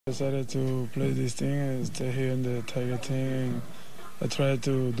I decided to play this team and stay here in the Tiger team. I try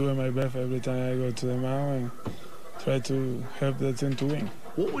to do my best every time I go to the mound and try to help the team to win.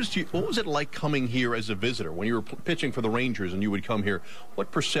 What was it like coming here as a visitor when you were pitching for the Rangers and you would come here?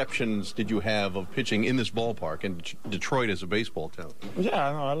 What perceptions did you have of pitching in this ballpark in Detroit as a baseball town? Yeah,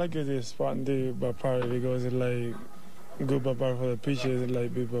 I know. I like this spot in the ballpark because it's like good ballpark for the pitchers,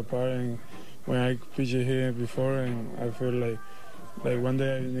 like big ballpark. And when I pitched here before, and I feel like one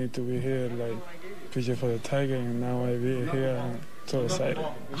day I need to be here, like pitching for the Tiger, and now I be here. I'm so excited.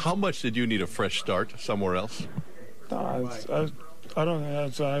 How much did you need a fresh start somewhere else? No, I don't know.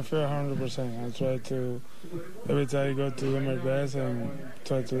 So I feel 100%. I try to, every time I go to do my best and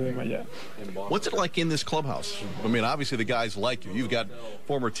try to do my job. What's it like in this clubhouse? I mean, obviously the guys like you. You've got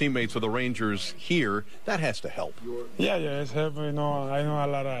former teammates with the Rangers here. That has to help. Yeah, it's helping. I know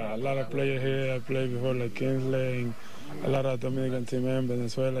a lot of players here. I played before, like Kingsley, and a lot of Dominican team members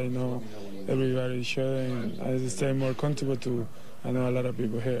as well. I know everybody showing. I just stay more comfortable too. I know a lot of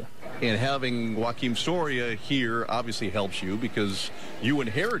people here. And having Joaquim Soria here obviously helps you because you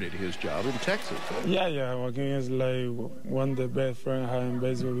inherited his job in Texas. Yeah. Joaquim is like one of the best friends I had in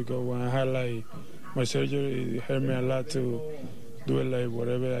baseball because when I had like my surgery, it helped me a lot to do it like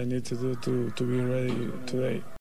whatever I need to do to be ready today.